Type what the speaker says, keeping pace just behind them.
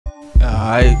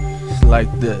Alright, it's like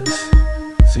this.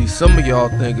 See, some of y'all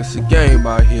think it's a game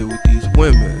out here with these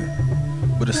women,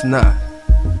 but it's not.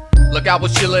 Look, I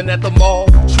was chillin' at the mall,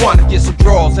 trying to get some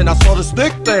drawls, and I saw this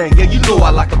thick thing, yeah, you know I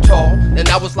like them tall. And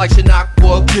I was like,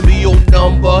 Shanoqwa, give me your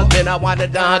number. Then I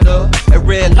wanted down at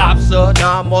Red Lobster.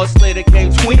 9 months later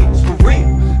came twins, for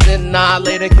real. Then 9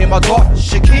 later came my daughter,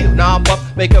 Shaquille. Now I'm up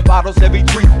making bottles every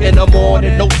 3 in the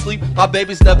morning, no sleep. My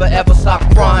babies never ever stop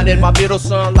crying, and my middle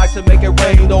son likes to make it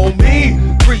rain on me.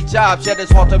 3 jobs, yet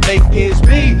it's hard to make ends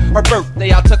meet. Her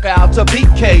birthday, I took her out to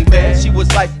BK, man. She was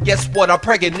like, guess what, I'm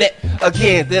pregnant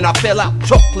again. Then I fell out,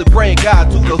 chocolate brain guy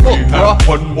to the hook, bruh.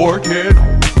 One more kid,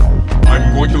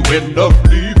 I'm going to end up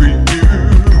leaving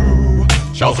you.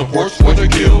 Child support's going to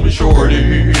kill me,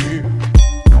 shorty.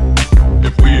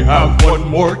 If we have one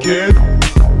more kid,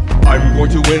 I'm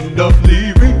going to end up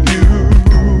leaving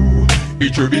you.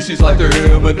 Eat your B.C.s like they're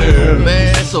M&M's.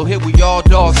 Man, so here we all,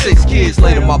 dog, 6 kids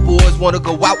later. My boys wanna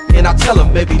go out, and I tell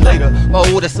them maybe later. My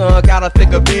oldest son got a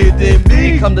thicker beard than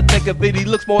me. Come to think of it, he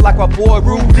looks more like my boy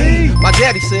Rudy. My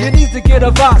daddy said, you need to get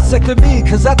a vasectomy,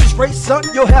 cause at this rate, son,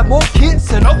 you'll have more kids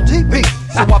than OTB.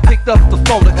 So I picked up the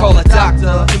phone to call a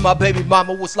doctor, and my baby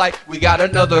mama was like, we got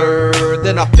another.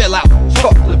 Then I fell out,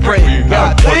 chocolate brain. We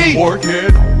have one more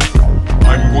kid,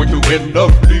 I'm going to end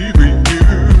up leaving you.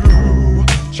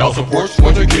 Child support's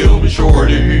going to kill me,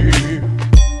 shorty.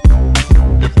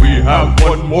 If we have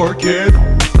one more kid,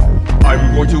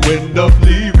 I'm going to end up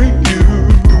leaving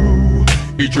you.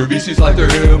 Eat your B.C.s like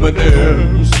they're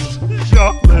M&M's.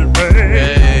 Chocolate rain.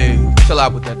 Hey, chill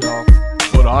out with that, dog.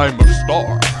 But I'm a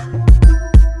star.